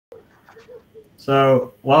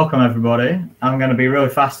So welcome everybody. I'm going to be really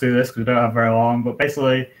fast through this because we don't have very long, but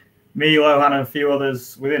basically me, Lohan, and a few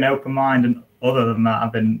others within OpenMined, and other than that,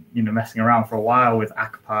 I've been messing around for a while with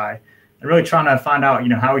ACA-Py and really trying to find out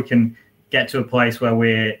how we can get to a place where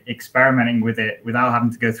we're experimenting with it without having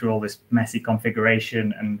to go through all this messy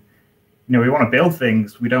configuration. And we want to build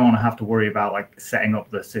things. We don't want to have to worry about like setting up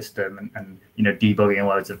the system and debugging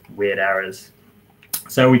loads of weird errors.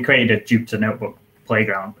 So we created a Jupyter Notebook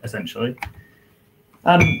playground essentially.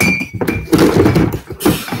 And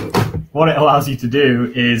what it allows you to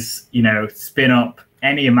do is, spin up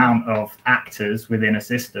any amount of actors within a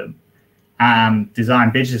system and design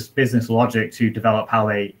business logic to develop how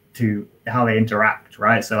they interact,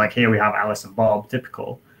 right? So like here we have Alice and Bob,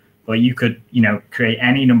 typical, but you could, create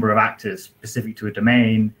any number of actors specific to a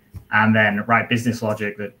domain and then write business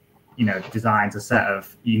logic that, designs a set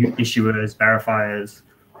of issuers, verifiers,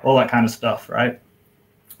 all that kind of stuff, right?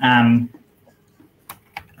 And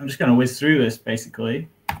I'm just going to whiz through this basically,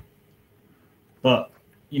 but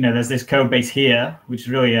there's this code base here, which is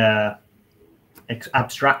really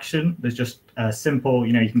abstraction. There's just a simple,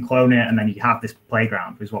 you can clone it, and then you have this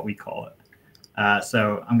playground, is what we call it.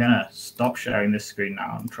 So I'm going to stop sharing this screen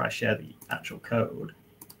now and try to share the actual code.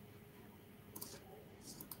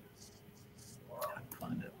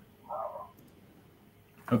 Find it.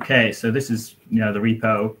 Okay, so this is the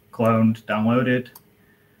repo cloned, downloaded.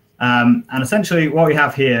 And essentially what we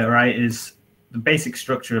have here, right, is the basic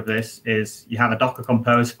structure of this is you have a Docker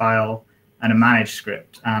Compose file and a manage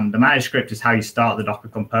script. And the manage script is how you start the Docker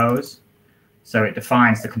Compose. So it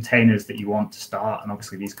defines the containers that you want to start. And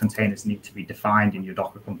obviously these containers need to be defined in your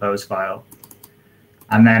Docker Compose file.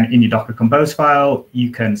 And then in your Docker Compose file,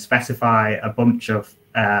 you can specify a bunch of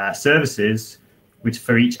services which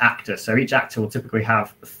for each actor. So each actor will typically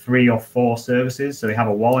have 3 or 4 services. So they have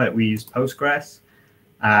a wallet, we use Postgres.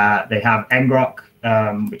 They have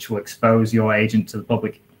ngrok, which will expose your agent to the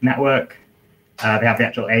public network. They have the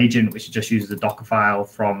actual agent, which just uses a Docker file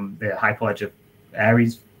from the Hyperledger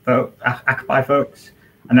ACA-Py folks,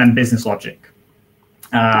 and then business logic.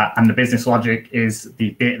 And the business logic is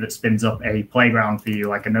the bit that spins up a playground for you,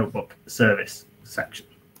 like a notebook service section.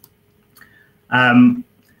 And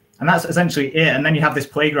that's essentially it. And then you have this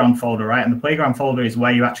playground folder, right? And the playground folder is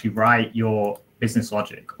where you actually write your business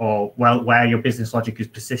logic, or where your business logic is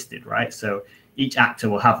persisted, right? So each actor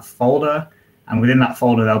will have a folder, and within that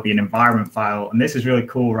folder there'll be an environment file. And this is really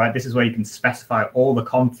cool, right? This is where you can specify all the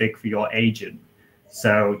config for your agent.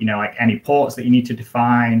 So like any ports that you need to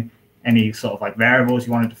define, any sort of like variables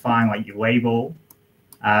you want to define, like your label.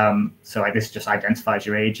 So like this just identifies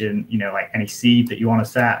your agent, like any seed that you want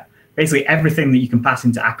to set. Basically everything that you can pass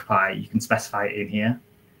into ACA-Py, you can specify it in here.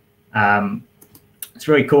 It's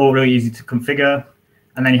really cool, really easy to configure.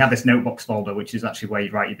 And then you have this notebooks folder, which is actually where you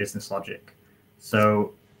write your business logic.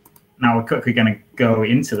 So now we're quickly going to go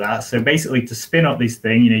into that. So basically to spin up this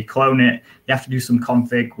thing, you clone it, you have to do some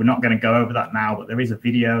config. We're not going to go over that now, but there is a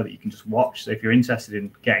video that you can just watch. So if you're interested in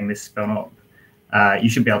getting this spun up, you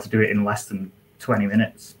should be able to do it in less than 20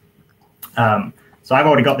 minutes. So I've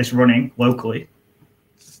already got this running locally.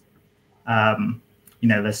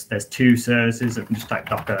 There's 2 services. I can just type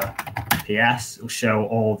docker ps. It'll show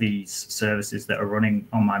all these services that are running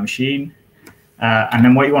on my machine. And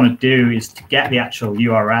then what you want to do is to get the actual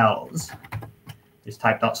URLs, is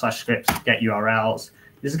type /scripts to get URLs.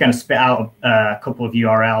 This is going to spit out a couple of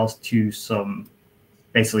URLs to some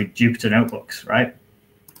basically Jupyter notebooks, right?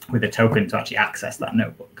 With a token to actually access that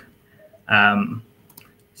notebook. So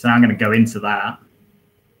now I'm going to go into that.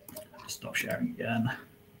 Stop sharing again.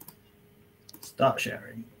 Start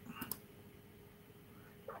sharing.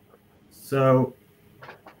 So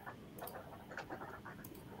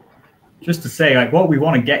just to say, like, what we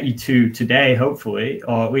want to get you to today, hopefully,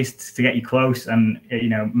 or at least to get you close and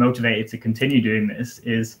motivated to continue doing this,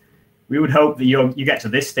 is we would hope that you get to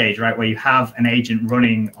this stage, right, where you have an agent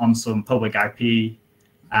running on some public IP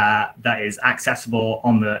that is accessible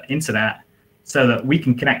on the internet, so that we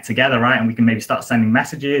can connect together, right? And we can maybe start sending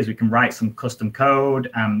messages. We can write some custom code,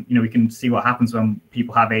 and we can see what happens when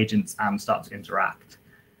people have agents and start to interact.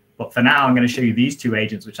 But for now, I'm going to show you these 2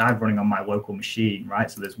 agents, which I'm running on my local machine,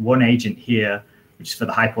 right? So there's one agent here, which is for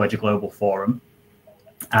the Hyperledger Global Forum.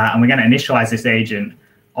 And we're going to initialize this agent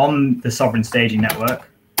on the Sovereign Staging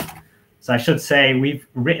Network. So I should say we've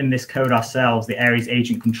written this code ourselves, the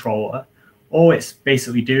aries-basic-controller. All it's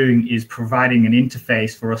basically doing is providing an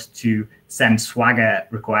interface for us to send Swagger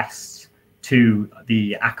requests to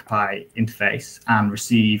the ACA-Py interface and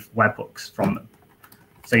receive webhooks from them.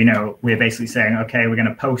 So, we're basically saying, okay, we're going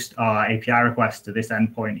to post our API request to this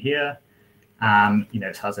endpoint here.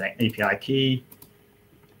 It has an API key.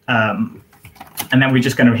 And then we're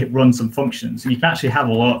just going to run some functions. So you can actually have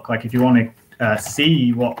a look, like if you want to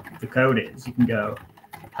see what the code is, you can go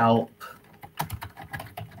help.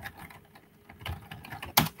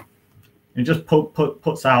 It just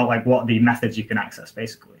puts out like what the methods you can access,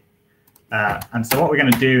 basically. And so what we're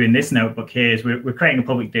going to do in this notebook here is we're creating a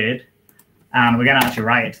public did, and we're going to actually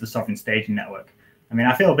write it to the sovereign staging network. I mean,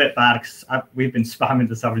 I feel a bit bad because we've been spamming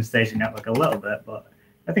the sovereign staging network a little bit, but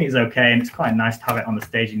I think it's okay, and it's quite nice to have it on the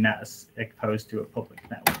staging net as opposed to a public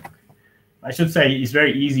network. I should say it's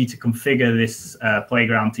very easy to configure this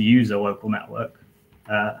playground to use a local network.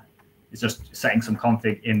 It's just setting some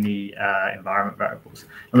config in the environment variables.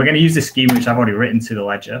 And we're going to use this schema, which I've already written to the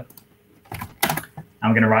ledger.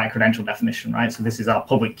 I'm going to write a credential definition, right? So this is our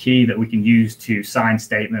public key that we can use to sign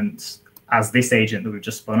statements as this agent that we've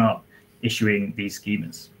just spun up, issuing these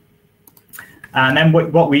schemas. And then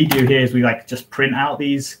what we do here is we like just print out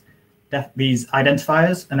these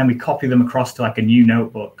identifiers, and then we copy them across to like a new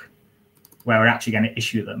notebook where we're actually going to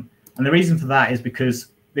issue them. And the reason for that is because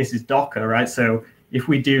this is Docker, right? So if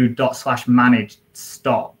we do /manage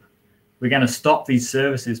stop, we're going to stop these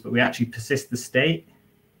services, but we actually persist the state.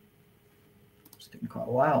 It's taking quite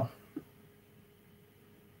a while.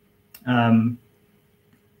 Yeah,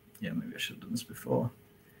 maybe I should have done this before.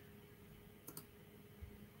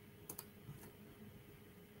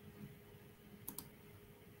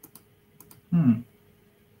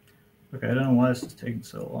 Okay, I don't know why this is taking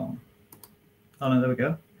so long. Oh no, there we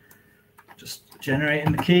go. Just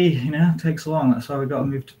generating the key, you know, takes long. That's why we've got to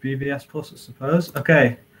move to BBS Plus, I suppose.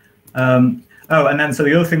 Okay. Oh, and then so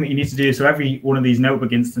the other thing that you need to do, so every one of these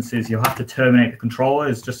notebook instances, you'll have to terminate the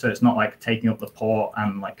controllers just so it's not like taking up the port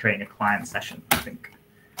and like creating a client session, I think.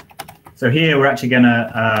 So here we're actually going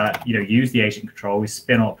to, use the agent control. We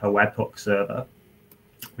spin up a webhook server.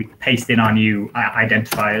 We paste in our new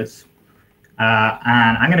identifiers.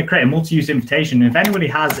 And I'm going to create a multi-use invitation. If anybody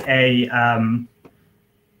has a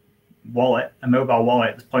wallet, a mobile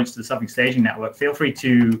wallet that points to the sovereign staging network, feel free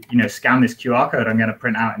to scan this QR code I'm going to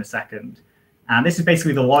print out in a second. And this is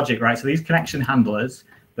basically the logic, right? So these connection handlers,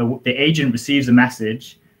 the agent receives a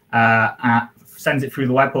message, sends it through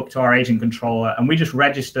the webhook to our agent controller, and we just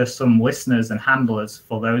register some listeners and handlers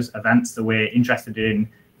for those events that we're interested in,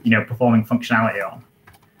 performing functionality on.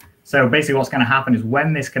 So basically what's going to happen is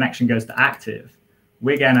when this connection goes to active,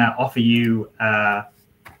 we're going to offer you a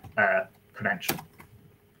credential.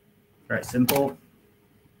 Very simple.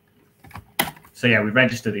 So yeah, we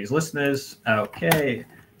register these listeners. Okay.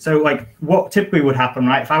 So like what typically would happen,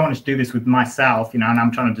 right? If I wanted to do this with myself, and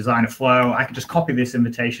I'm trying to design a flow, I could just copy this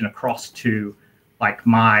invitation across to like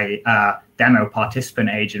my demo participant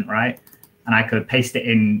agent, right? And I could paste it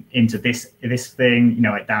into this thing,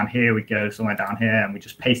 like down here, we go somewhere down here and we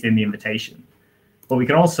just paste in the invitation. But we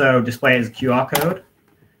can also display it as a QR code.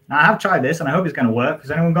 Now I have tried this and I hope it's going to work. Has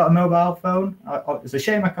anyone got a mobile phone? It's a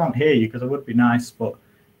shame I can't hear you because it would be nice, but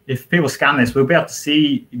if people scan this, we'll be able to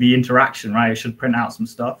see the interaction, right? It should print out some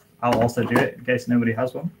stuff. I'll also do it in case nobody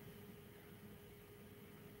has one.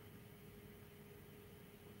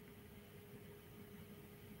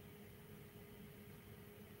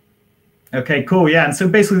 Okay, cool. Yeah, and so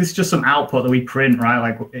basically this is just some output that we print, right?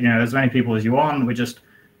 Like, as many people as you want. We're just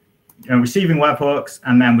receiving webhooks,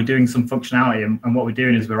 and then we're doing some functionality. And what we're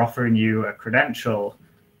doing is we're offering you a credential.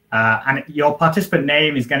 And your participant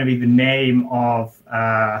name is going to be the name of,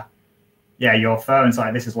 your phone. So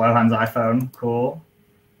like, this is Lohan's iPhone. Cool.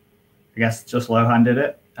 I guess just Lohan did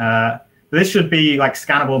it. But this should be like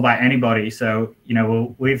scannable by anybody. So,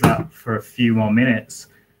 we'll leave that for a few more minutes.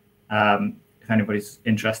 If anybody's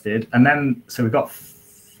interested. And then, so we've got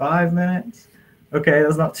 5 minutes. Okay,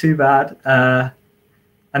 that's not too bad.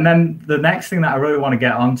 And then the next thing that I really want to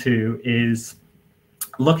get onto is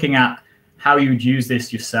looking at how you would use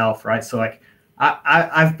this yourself, right? So like,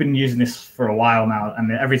 I've been using this for a while now,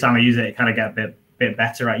 and every time I use it, I kind of get a bit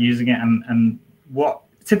better at using it. And what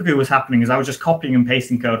typically was happening is I was just copying and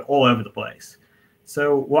pasting code all over the place.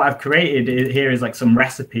 So what I've created here is like some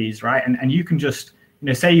recipes, right? And you can just,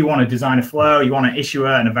 say you want to design a flow, you want an issuer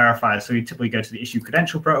and a verifier. So you typically go to the issue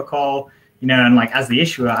credential protocol, and like as the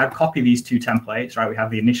issuer, I'd copy these two templates, right? We have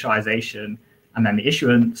the initialization and then the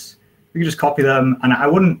issuance. We can just copy them, and I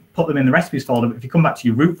wouldn't put them in the recipes folder. But if you come back to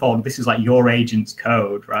your root folder, this is like your agent's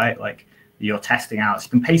code, right? Like you're testing out. So you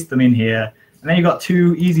can paste them in here, and then you've got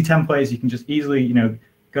two easy templates. You can just easily,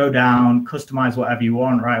 go down, customize whatever you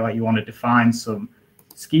want, right? Like you want to define some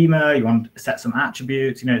schema, you want to set some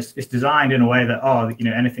attributes. It's designed in a way that,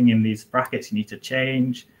 anything in these brackets you need to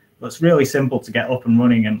change. But it's really simple to get up and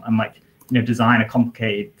running and like, design a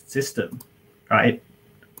complicated system, right?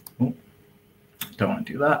 Ooh, don't want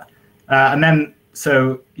to do that. And then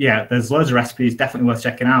So yeah, there's loads of recipes, definitely worth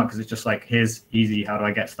checking out, because it's just like, here's easy, how do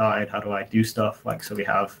I get started? How do I do stuff? Like, so we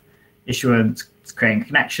have issuance, creating a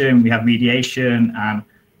connection, we have mediation and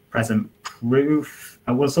present proof.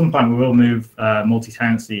 At some point we will move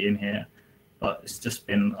multi-tenancy in here, but it's just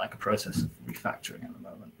been like a process of refactoring at the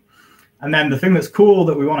moment. And then the thing that's cool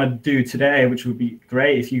that we want to do today, which would be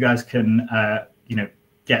great if you guys can,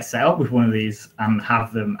 get set up with one of these and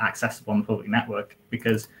have them accessible on the public network,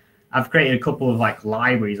 because I've created a couple of like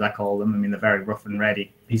libraries, I call them. I mean, they're very rough and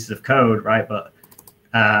ready pieces of code, right? But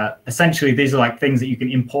essentially, these are like things that you can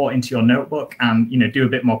import into your notebook and do a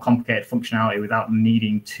bit more complicated functionality without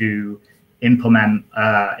needing to implement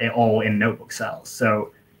it all in notebook cells.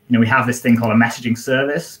 So we have this thing called a messaging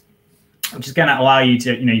service, which is going to allow you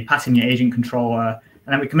to you pass in your agent controller,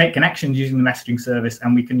 and then we can make connections using the messaging service,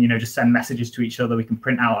 and we can just send messages to each other. We can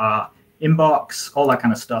print out our inbox, all that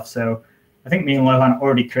kind of stuff. So I think me and Lohan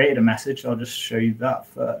already created a message. I'll just show you that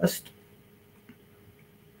first.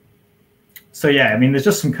 So yeah, I mean, there's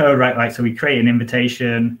just some code, right? Like, so we create an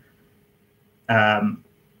invitation. So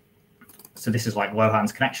this is like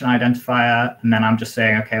Lohan's connection identifier. And then I'm just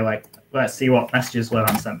saying, okay, like, let's see what messages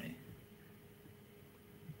Lohan sent me.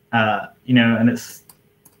 And it's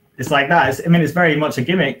like that. I mean, it's very much a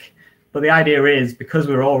gimmick, but the idea is, because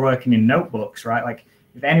we're all working in notebooks, right? Like,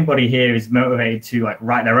 if anybody here is motivated to like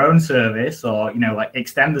write their own service, or like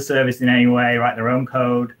extend the service in any way, write their own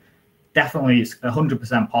code, definitely it's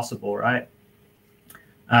 100% possible, right?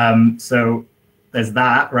 So there's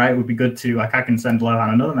that, right? It would be good to, like, I can send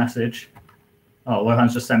Lohan another message. Oh,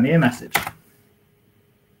 Lohan's just sent me a message.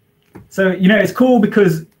 So it's cool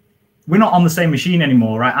because we're not on the same machine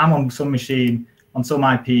anymore, right? I'm on some machine on some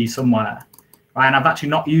IP somewhere. Right, and I've actually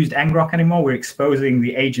not used ngrok anymore. We're exposing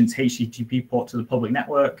the agent's HTTP port to the public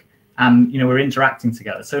network, and we're interacting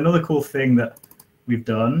together. So another cool thing that we've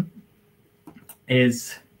done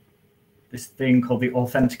is this thing called the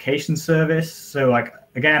authentication service. So like,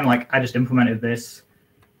 again, like, I just implemented this.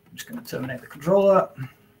 I'm just going to terminate the controller.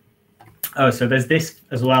 Oh, so there's this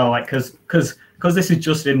as well, like, because this is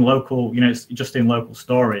just in local, it's just in local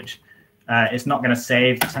storage. It's not going to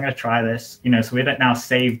save. So I'm going to try this. So we don't now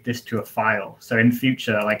save this to a file. So in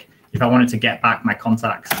future, like, if I wanted to get back my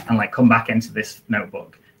contacts and like come back into this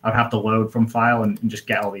notebook, I'd have to load from file and just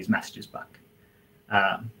get all these messages back.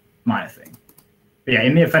 Minor thing. But yeah,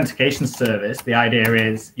 in the authentication service, the idea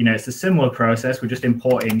is, it's a similar process. We're just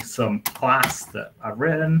importing some class that I've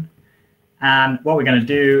written. And what we're going to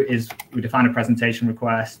do is we define a presentation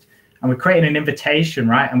request. And we're creating an invitation,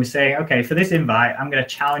 right? And we're saying, okay, for this invite, I'm going to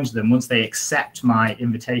challenge them once they accept my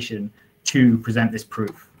invitation to present this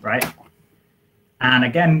proof, right? And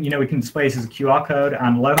again, we can display this as a QR code.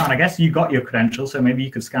 And Lohan, I guess you got your credentials, so maybe you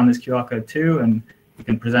could scan this QR code too, and you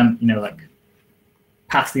can present, like,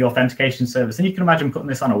 pass the authentication service. And you can imagine putting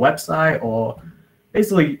this on a website, or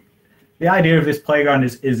basically the idea of this playground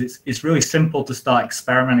is it's really simple to start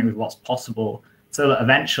experimenting with what's possible, so that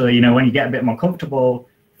eventually, when you get a bit more comfortable,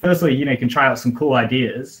 firstly, you can try out some cool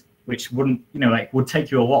ideas, which wouldn't, like, would take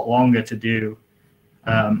you a lot longer to do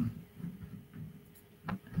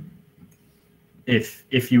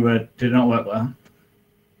if you did not work well.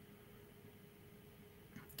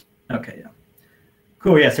 Okay, yeah.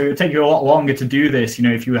 Cool, yeah, so it would take you a lot longer to do this,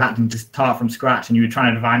 if you had to just start from scratch and you were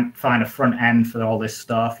trying to find a front end for all this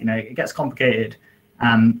stuff. It gets complicated,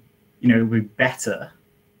 and, it would be better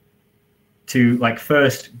to, like,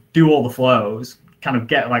 first do all the flows, kind of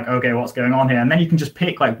get like, okay, what's going on here? And then you can just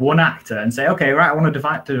pick like one actor and say, okay, right, I want to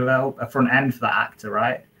develop a front end for that actor,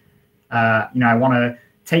 right? I want to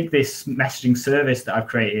take this messaging service that I've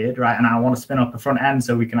created, right? And I want to spin up a front end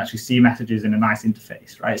so we can actually see messages in a nice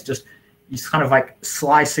interface, right? It's kind of like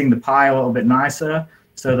slicing the pie a little bit nicer,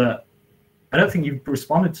 so that I don't think you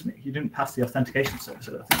responded to me. You didn't pass the authentication service,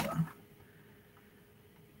 I don't think.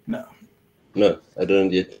 No. No, I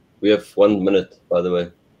didn't yet. We have 1 minute, by the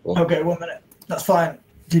way. Well, okay, 1 minute. That's fine.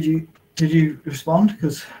 Did you respond?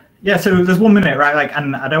 Because yeah, so there's 1 minute, right? Like,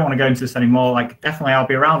 and I don't want to go into this anymore. Like, definitely, I'll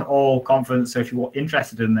be around all conference. So if you're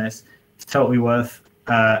interested in this, it's totally worth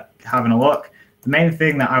having a look. The main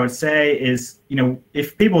thing that I would say is,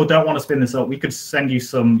 if people don't want to spin this up, we could send you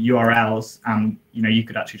some URLs, and you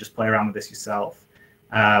could actually just play around with this yourself.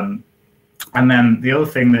 And then the other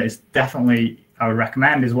thing that is definitely I would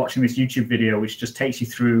recommend is watching this YouTube video, which just takes you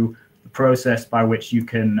through the process by which you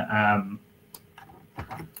can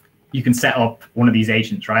set up one of these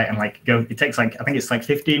agents, right? And like it takes like, I think it's like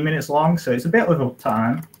 15 minutes long. So it's a bit of a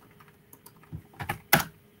time,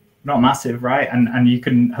 not massive, right? And you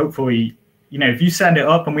can hopefully, if you send it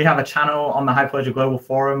up, and we have a channel on the Hyperledger Global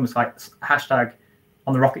Forum, it's like hashtag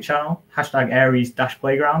on the Rocket channel, hashtag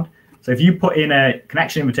Aries-Playground. So if you put in a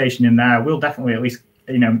connection invitation in there, we'll definitely at least,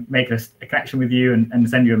 you know, make a connection with you and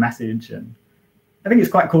send you a message. And I think it's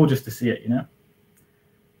quite cool just to see it, you know.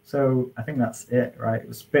 So I think that's it, right? It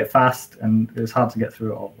was a bit fast and it was hard to get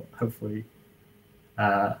through it all, but hopefully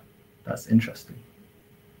that's interesting.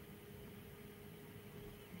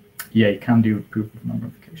 Yeah, you can do proof of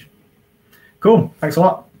non-verification. Cool, thanks a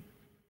lot.